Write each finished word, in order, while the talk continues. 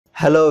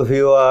Hello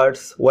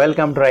viewers,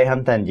 welcome to Raihan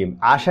Tanzim.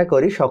 আশা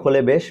করি সকলে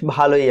বেশ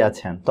ভালোই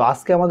আছেন। তো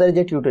আজকে আমাদের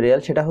যে টিউটোরিয়াল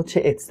সেটা হচ্ছে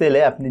এক্সেলে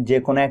আপনি যে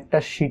কোনো একটা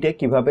শিটে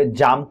কিভাবে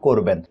জাম্প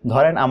করবেন।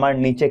 ধরেন আমার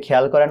নিচে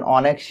খেয়াল করেন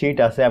অনেক শিট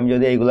আছে, আমি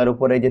যদি এইগুলোর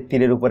উপরে যে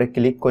তীরের উপরে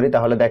ক্লিক করি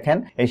তাহলে দেখেন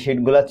এই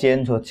শিটগুলো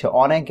চেঞ্জ হচ্ছে,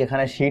 অনেক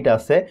এখানে শিট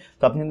আছে।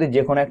 তো আপনি যদি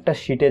যে কোনো একটা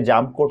শিটে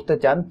জাম্প করতে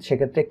চান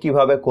সেক্ষেত্রে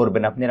কিভাবে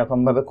করবেন, আপনি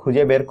এরকমভাবে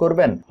খুঁজে বের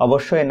করবেন?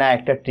 অবশ্যই না,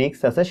 একটা ট্রিক্স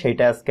আছে,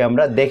 সেইটা আজকে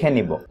আমরা দেখে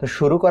নিব। তো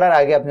শুরু করার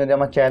আগে আপনি যদি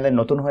আমার চ্যানেলে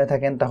নতুন হয়ে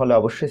থাকেন তাহলে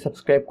অবশ্যই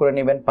সাবস্ক্রাইব করে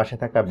নেবেন, পাশে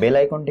থাকা বেল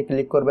আইকনটি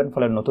ক্লিক করবেন,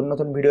 ফলে নতুন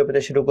নতুন ভিডিও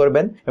পেতে শুরু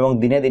করবেন এবং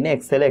দিনে দিনে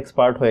এক্সেলে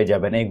এক্সপার্ট হয়ে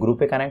যাবেন। এই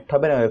গ্রুপে কানেক্ট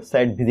হবেন,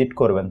 ওয়েবসাইট ভিজিট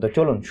করবেন। তো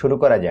চলুন শুরু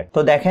করা যাক।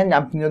 তো দেখেন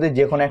আপনি যদি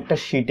যে কোনো একটা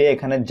শিটে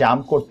এখানে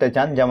জাম্প করতে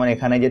চান, যেমন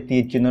এখানে যে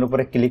তীর চিহ্নের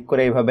উপরে ক্লিক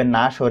করে এইভাবে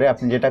না সরে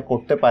আপনি যেটা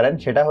করতে পারেন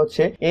সেটা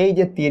হচ্ছে এই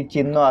যে তীর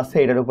চিহ্ন আছে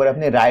এটার উপরে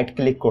আপনি রাইট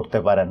ক্লিক করতে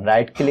পারেন।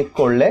 রাইট ক্লিক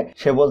করলে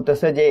সে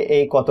বলতেছে যে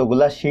এই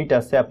কতগুলা শিট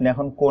আছে, আপনি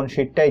এখন কোন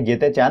শিটটায়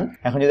যেতে চান।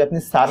 এখন যদি আপনি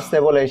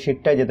সার্চেবল এই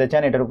শিটটায় যেতে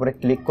চান, এটার উপরে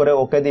ক্লিক করে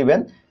ওকে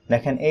দিবেন।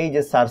 দেখেন এই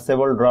যে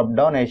সার্চেবল ড্রপ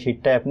ডাউন, এই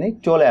শিটটায় আপনি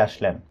চলে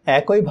আসলেন।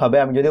 একইভাবে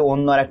আমি যদি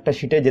অন্য আরেকটা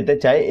শিটে যেতে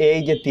চাই, এই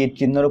যে তীর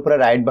চিহ্নের উপরে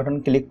রাইট বাটন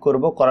ক্লিক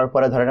করব, করার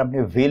পরে ধরেন আপনি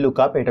ভি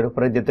লুকআপ এটার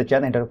উপরে যেতে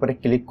চান, এটার উপরে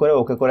ক্লিক করে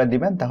ওকে করে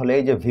দিবেন, তাহলে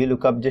এই যে ভি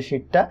লুকআপ যে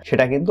শিটটা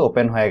সেটা কিন্তু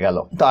ওপেন হয়ে গেল।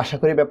 তো আশা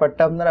করি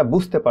ব্যাপারটা আপনারা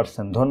বুঝতে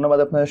পারছেন। ধন্যবাদ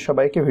আপনাদের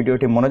সবাইকে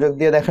ভিডিওটি মনোযোগ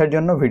দিয়ে দেখার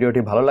জন্য।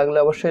 ভিডিওটি ভালো লাগলে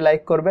অবশ্যই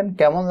লাইক করবেন,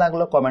 কেমন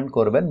লাগলো কমেন্ট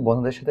করবেন,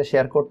 বন্ধুদের সাথে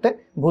শেয়ার করতে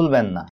ভুলবেন না।